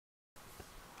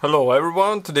Hello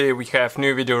everyone, today we have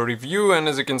new video review, and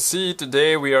as you can see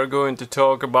today we are going to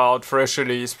talk about fresh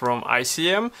release from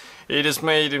ICM. It is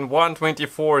made in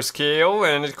 1/24 scale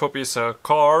and it copies a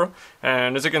car,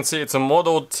 and as you can see it's a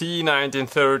Model T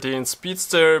 1913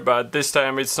 Speedster, but this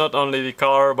time it's not only the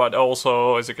car but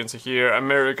also, as you can see here,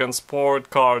 American sport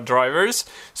car drivers.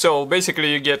 So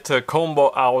basically you get a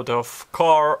combo out of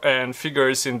car and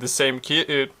figures in the same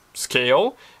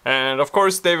scale, and of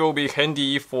course they will be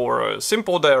handy for a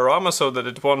simple diorama so that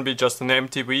it won't be just an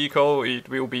empty vehicle. It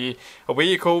will be a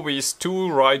vehicle with two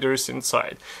riders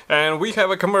inside, and we have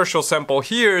a commercial sample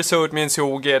here, so it means you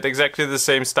will get exactly the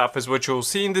same stuff as what you'll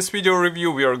see in this video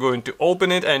review. We are going to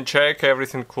open it and check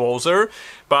everything closer,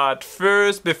 but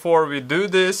first, before we do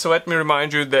this, let me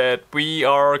remind you that we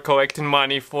are collecting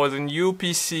money for the new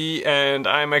PC, and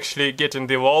I'm actually getting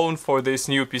the loan for this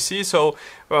new PC, so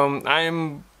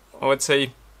I'm, let's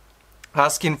say,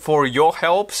 asking for your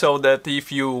help, so that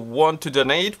if you want to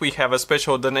donate, we have a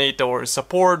special donate or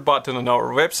support button on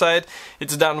our website.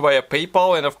 It's done via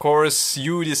PayPal, and of course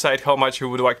you decide how much you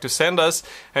would like to send us.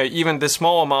 Even the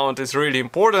small amount is really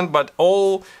important, but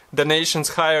all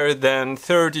donations higher than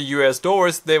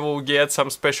 $30 they will get some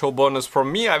special bonus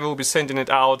from me. I will be sending it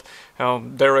out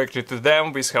directly to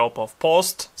them with help of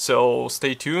post, so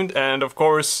stay tuned. And of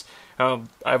course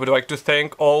I would like to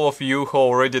thank all of you who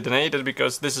already donated,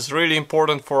 because this is really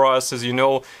important for us. As you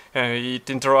know, it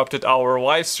interrupted our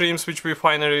live streams, which we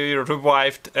finally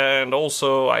revived, and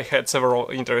also I had several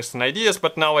interesting ideas,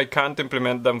 but now I can't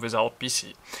implement them without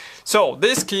PC. So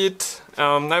this kit,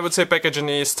 I would say packaging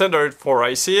is standard for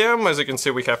ICM. As you can see,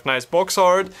 we have nice box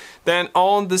art. Then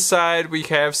on the side we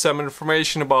have some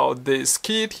information about this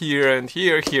kit here and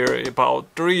here about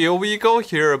real vehicle,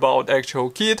 here about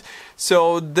actual kit.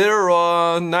 So there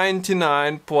are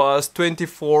 99 plus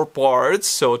 24 parts,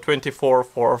 so 24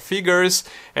 for figures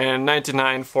and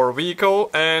 99 for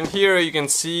vehicle. And here you can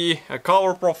see a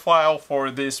color profile for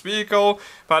this vehicle,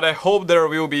 but I hope there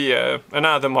will be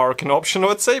another marking option,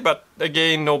 let's say, but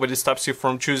again, nobody stops you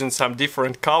from choosing some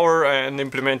different color and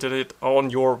implementing it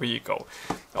on your vehicle.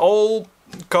 All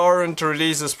current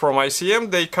releases from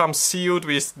ICM, they come sealed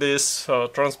with this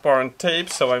transparent tape,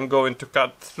 so I'm going to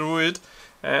cut through it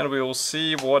and we will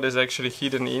see what is actually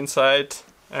hidden inside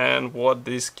and what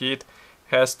this kit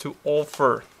has to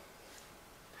offer.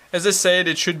 As I said,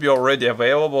 it should be already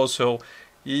available, so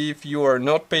if you are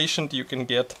not patient, you can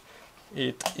get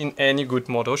it in any good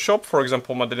model shop. For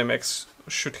example, Model MX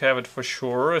should have it for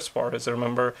sure. As far as I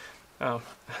remember,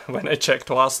 when I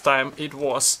checked last time, it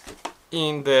was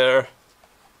in their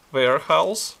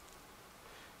warehouse.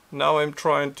 Now I'm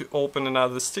trying to open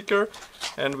another sticker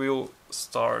and we'll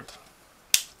start.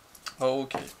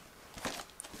 Okay.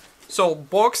 So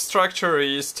box structure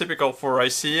is typical for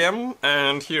ICM,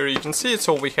 and here you can see it.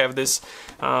 So we have this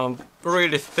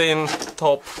really thin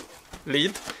top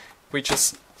lid, which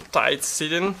is tight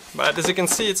sitting, but as you can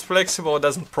see it's flexible, it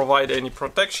doesn't provide any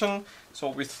protection, so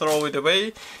we throw it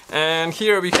away. And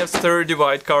here we have sturdy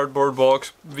white cardboard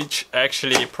box which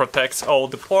actually protects all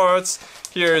the parts.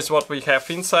 Here is what we have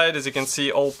inside. As you can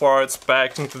see, all parts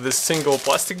packed into this single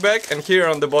plastic bag, and here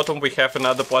on the bottom we have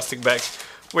another plastic bag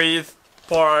with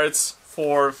parts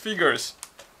for figures.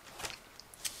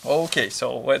 Okay,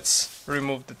 so let's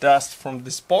remove the dust from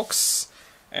this box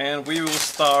and we will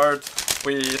start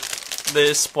with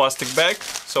this plastic bag.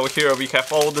 So here we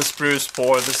have all the sprues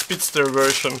for the Speedster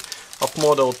version of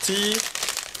Model T.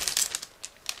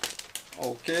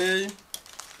 Okay.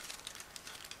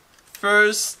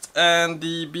 First and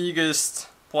the biggest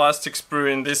plastic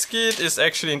sprue in this kit is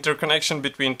actually interconnection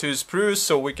between two sprues,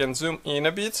 so we can zoom in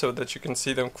a bit so that you can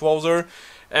see them closer.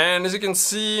 And as you can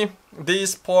see,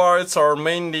 these parts are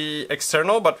mainly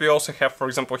external, but we also have, for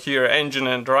example, here engine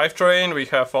and drivetrain. We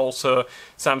have also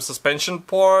some suspension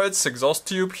parts, exhaust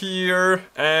tube here,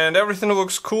 and everything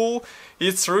looks cool.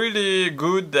 It's really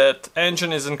good that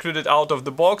engine is included out of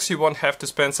the box. You won't have to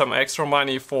spend some extra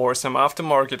money for some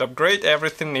aftermarket upgrade.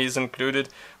 Everything is included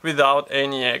without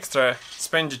any extra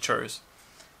expenditures.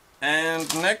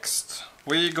 And next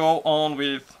we go on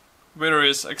with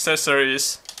various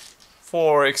accessories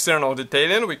for external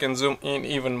detailing. We can zoom in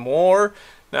even more.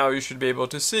 Now you should be able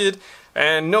to see it.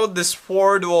 And note this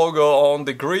Ford logo on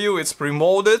the grille, it's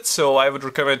pre-molded, so I would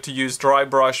recommend to use dry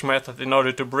brush method in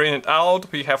order to bring it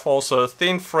out. We have also a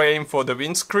thin frame for the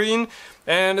windscreen,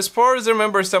 and as far as I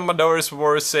remember, some modders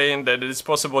were saying that it is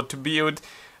possible to build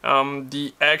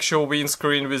the actual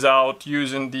windscreen without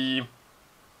using the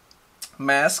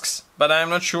masks, but I'm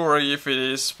not sure if it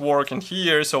is working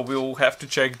here, so we'll have to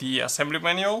check the assembly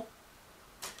manual.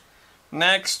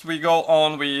 Next we go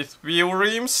on with wheel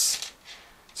rims.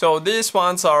 So these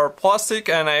ones are plastic,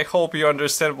 and I hope you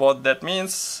understand what that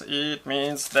means. It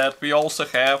means that we also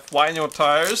have vinyl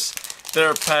tires.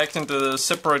 They're packed into a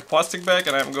separate plastic bag,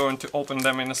 and I'm going to open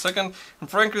them in a second. And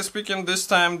frankly speaking, this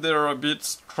time they're a bit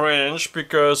strange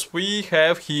because we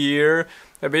have here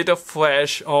a bit of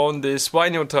flash on these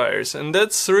vinyl tires, and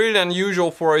that's really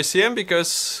unusual for ICM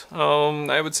because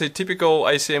I would say typical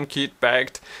ICM kit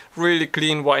packed really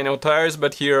clean vinyl tires,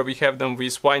 but here we have them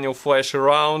with vinyl flash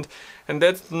around, and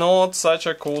that's not such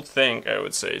a cool thing, I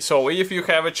would say. So if you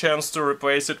have a chance to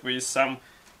replace it with some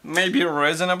maybe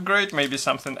resin upgrade, maybe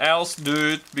something else,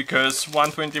 do it, because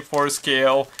 1/24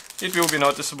 scale, it will be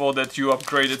noticeable that you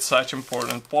upgraded such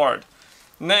important part.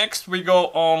 Next we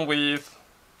go on with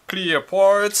clear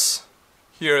parts.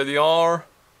 Here they are.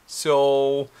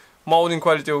 So molding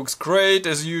quality looks great.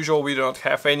 As usual, we don't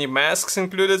have any masks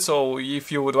included, so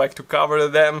if you would like to cover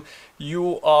them,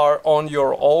 you are on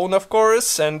your own, of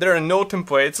course. And there are no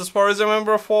templates as far as I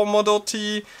remember for Model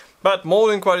T, but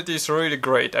molding quality is really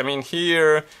great. I mean,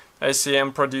 here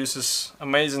ICM produces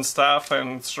amazing stuff,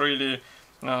 and it's really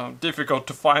difficult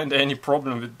to find any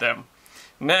problem with them.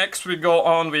 Next we go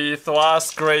on with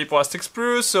last gray plastic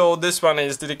sprue. So this one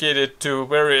is dedicated to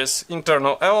various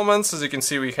internal elements. As you can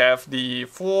see, we have the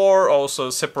floor, also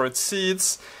separate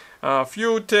seats,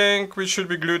 fuel tank which should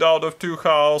be glued out of two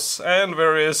hulls, and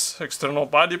various external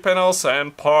body panels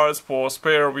and parts for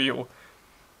spare wheel.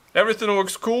 Everything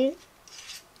looks cool.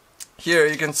 Here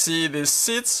you can see these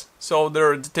seats, so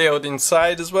they're detailed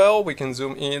inside as well. We can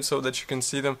zoom in so that you can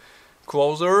see them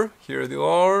closer. Here they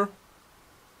are.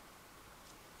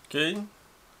 Okay.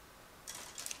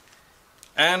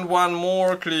 And one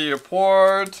more clear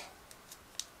part.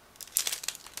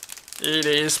 It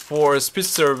is for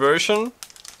Speedster version.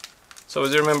 So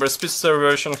as you remember, Speedster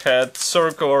version had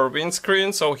circular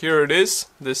windscreen, so here it is.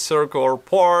 This circular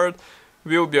part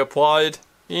will be applied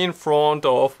in front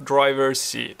of driver's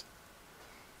seat.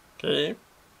 Okay.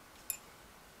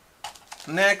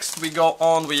 Next we go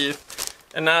on with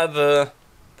another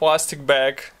plastic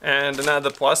bag and another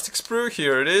plastic sprue.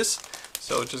 Here it is.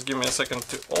 So just give me a second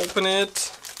to open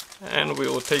it and we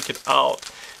will take it out.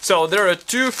 So there are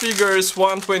two figures,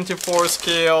 1/24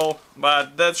 scale,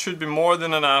 but that should be more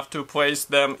than enough to place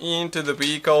them into the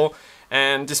vehicle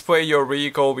and display your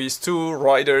vehicle with two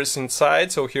riders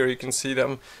inside. So here you can see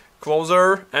them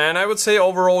closer, and I would say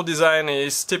overall design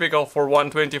is typical for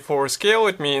 1/24 scale.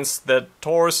 It means that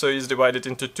torso is divided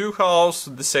into two halves.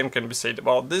 The same can be said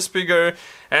about this figure,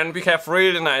 and we have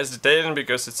really nice detailing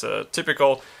because it's a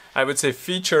typical, I would say,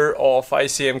 feature of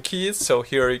ICM kits. So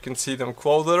here you can see them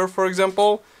closer, for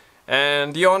example,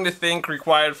 and the only thing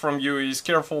required from you is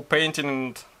careful painting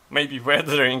and maybe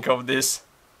weathering of these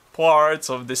parts,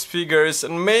 of these figures,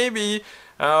 and maybe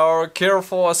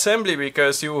careful assembly,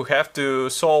 because you have to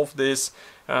solve these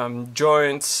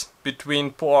joints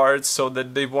between parts so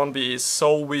that they won't be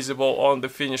so visible on the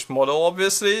finished model,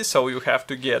 obviously. So you have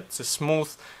to get a smooth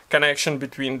connection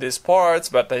between these parts,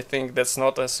 but I think that's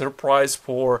not a surprise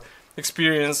for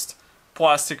experienced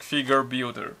plastic figure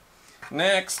builder.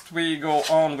 Next we go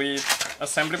on with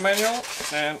assembly manual,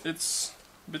 and it's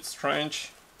a bit strange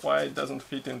why it doesn't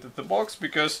fit into the box,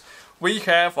 because we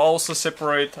have also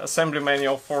separate assembly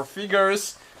manual for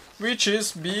figures, which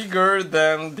is bigger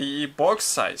than the box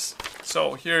size.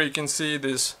 So here you can see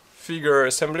this figure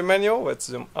assembly manual. Let's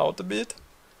zoom out a bit.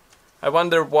 I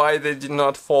wonder why they did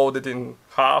not fold it in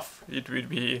half. It would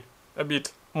be a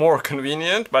bit more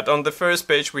convenient, but on the first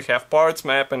page we have parts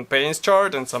map and paints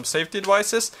chart and some safety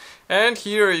advices, and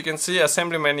here you can see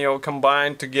assembly manual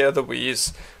combined together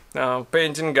with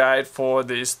painting guide for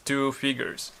these two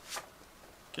figures.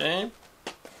 Okay,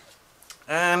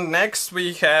 and next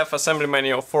we have assembly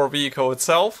manual for vehicle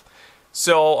itself.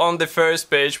 So on the first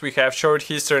page we have short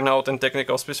history note and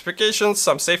technical specifications,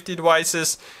 some safety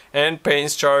advices, and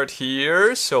paints chart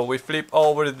here. So we flip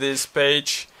over this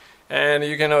page and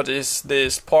you can notice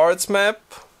this parts map,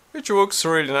 which looks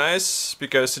really nice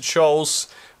because it shows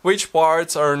which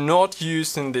parts are not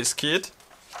used in this kit.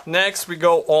 Next we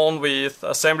go on with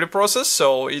assembly process.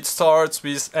 So it starts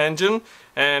with engine,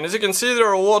 and as you can see there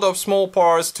are a lot of small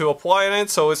parts to apply in it,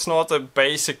 so it's not a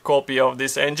basic copy of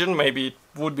this engine. Maybe it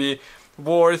would be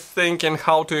worth thinking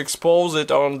how to expose it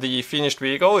on the finished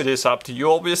vehicle. It is up to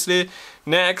you, obviously.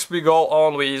 Next we go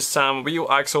on with some wheel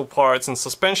axle parts and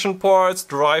suspension parts,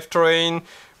 drivetrain,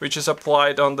 which is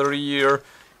applied on the rear,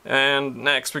 and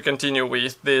next we continue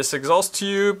with this exhaust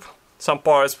tube, some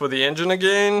parts for the engine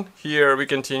again. Here we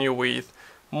continue with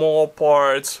more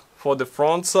parts for the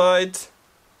front side,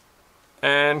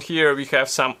 and here we have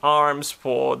some arms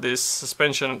for this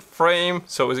suspension frame.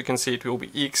 So as you can see, it will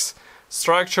be X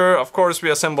structure. Of course,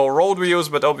 we assemble road wheels,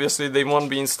 but obviously they won't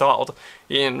be installed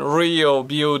in real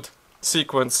build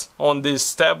sequence on this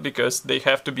step because they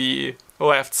have to be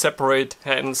left separate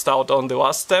and installed on the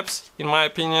last steps, in my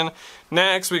opinion.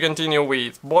 Next, we continue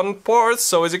with bonnet parts.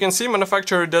 So as you can see,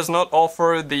 manufacturer does not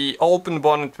offer the open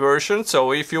bonnet version,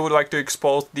 so if you would like to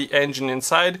expose the engine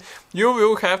inside, you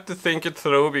will have to think it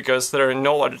through because there are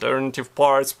no alternative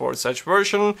parts for such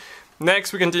version.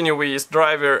 Next, we continue with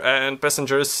driver and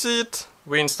passenger seat.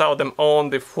 We install them on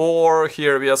the floor.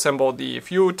 Here we assemble the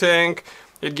fuel tank.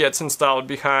 It gets installed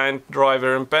behind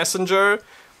driver and passenger.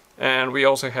 And we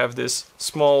also have this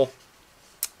small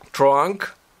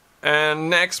trunk. And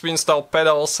next we install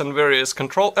pedals and various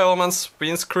control elements.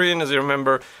 Windscreen, as you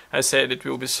remember, I said it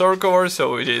will be circular,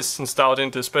 so it is installed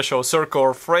into a special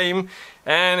circular frame,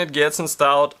 and it gets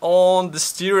installed on the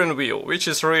steering wheel, which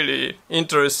is really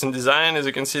interesting design. As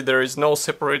you can see, there is no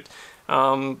separate,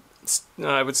 I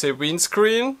would say,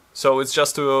 windscreen, so it's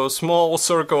just a small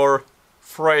circular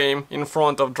frame in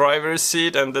front of driver's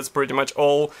seat, and that's pretty much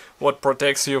all what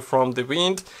protects you from the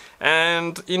wind.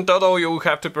 And in total you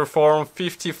have to perform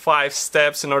 55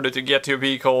 steps in order to get your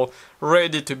vehicle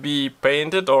ready to be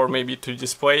painted or maybe to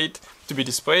be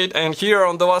displayed. And here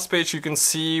on the last page you can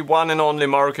see one and only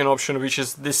marking option, which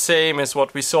is the same as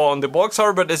what we saw on the box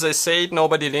art, but as I said,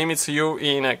 nobody limits you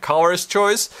in a colors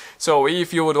choice. So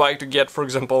if you would like to get, for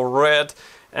example, red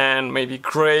and maybe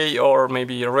gray or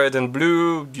maybe red and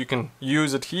blue, you can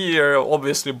use it here.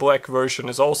 Obviously black version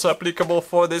is also applicable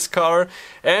for this car.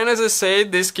 And as I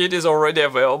said, this kit is already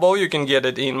available. You can get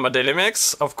it in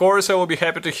Modelimex. Of course, I will be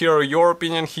happy to hear your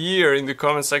opinion here in the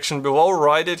comment section below.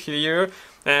 Write it here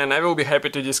and I will be happy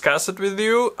to discuss it with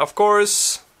you. Of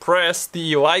course, press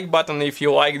the like button if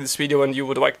you like this video and you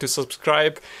would like to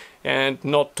subscribe and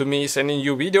not to miss any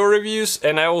new video reviews,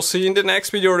 and I will see you in the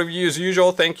next video review as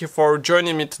usual. Thank you for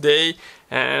joining me today,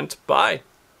 and bye!